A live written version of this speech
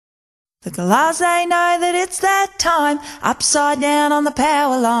The galahs, they know that it's that time, upside down on the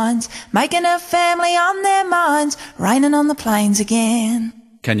power lines, making a family on their minds, raining on the plains again.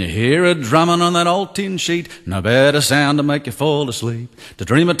 Can you hear it drumming on that old tin sheet? No better sound to make you fall asleep, to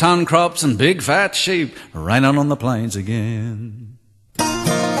dream of ton crops and big fat sheep, raining on the plains again.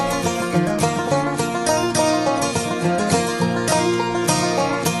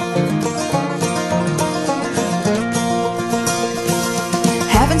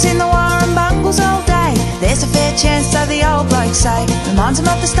 Haven't seen the Warren Bungles all day, there's a fair chance, so the old blokes say. Reminds them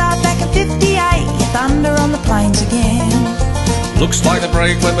of the start back in 58, thunder on the plains again. Looks like the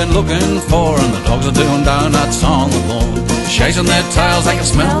break we've been looking for, and the dogs are doing donuts on the lawn, chasing their tails, they can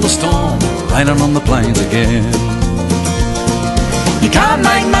smell the storm, raining on the plains again. You can't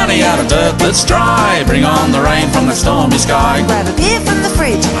make money out of dirt that's dry, bring on the rain from the stormy sky, Grab a beer from the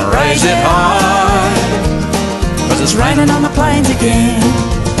fridge and raise it high, 'cause it's raining on the plains again.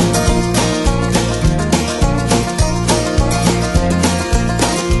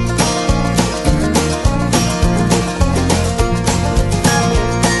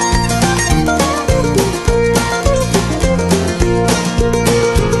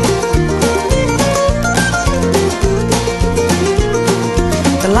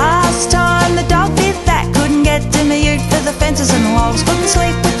 And the logs couldn't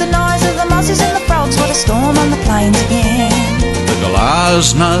sleep with the noise of the mosses and the frogs. What a storm on the plains again. The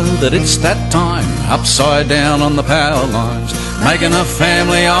galahs know that it's that time, upside down on the power lines, making a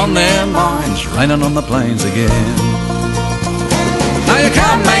family on their minds, raining on the plains again. Now you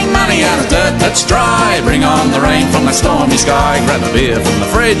can't make money out of dirt that's dry, bring on the rain from the stormy sky, grab a beer from the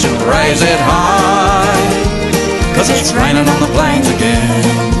fridge and raise it high, 'cause it's raining on the plains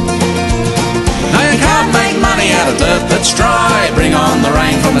again. Now you can't make money out of dirt that's dry, bring on the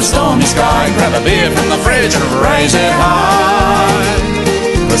rain from the stormy sky, grab a beer from the fridge and raise it high,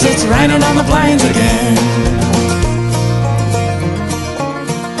 'cause it's raining on the plains again.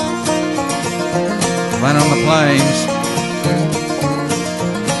 Rain on the plains.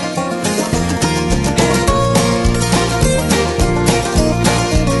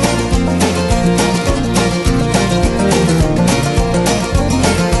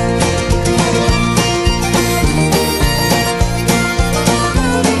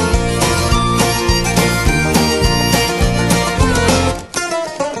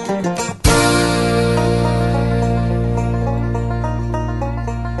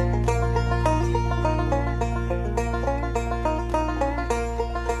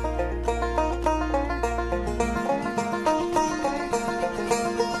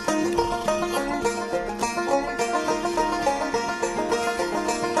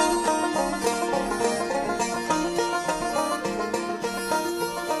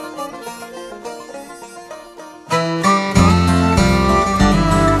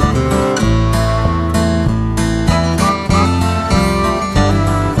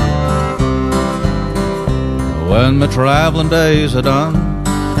 When my traveling days are done,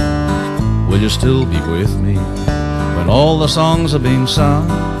 will you still be with me when all the songs have been sung?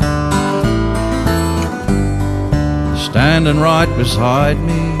 Standing right beside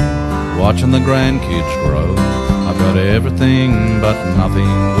me, watching the grandkids grow. I've got everything but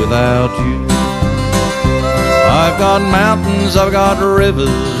nothing without you. I've got mountains, I've got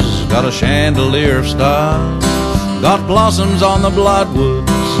rivers, got a chandelier of stars, got blossoms on the bloodwoods,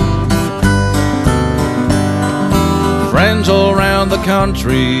 friends all around the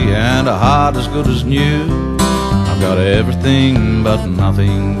country, and a heart as good as new. I've got everything but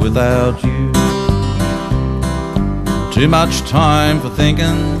nothing without you. Too much time for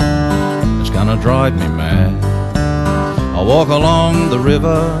thinking, it's gonna drive me mad. I'll walk along the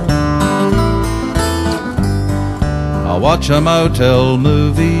river, I'll watch a motel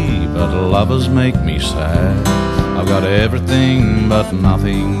movie, but lovers make me sad. I've got everything but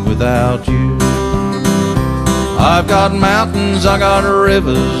nothing without you. I've got mountains, I got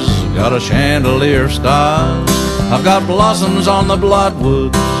rivers, got a chandelier of stars, I've got blossoms on the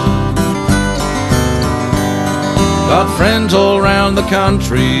bloodwoods, got friends all around the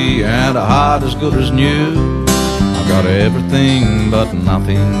country, and a heart as good as new. I've got everything but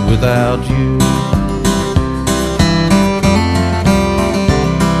nothing without you.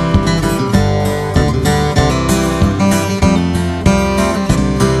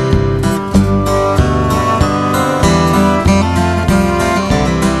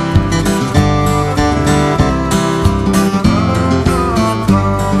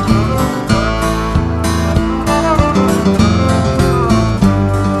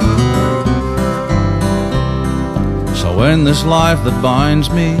 When this life that binds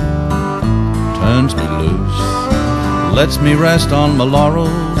me turns me loose, lets me rest on my laurels,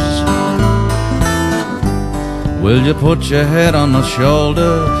 Will you put your head on my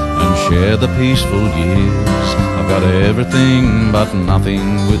shoulder and share the peaceful years? I've got everything but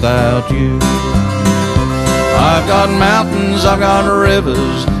nothing without you. I've got mountains, I've got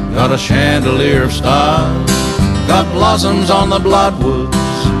rivers, got a chandelier of stars, got blossoms on the bloodwood,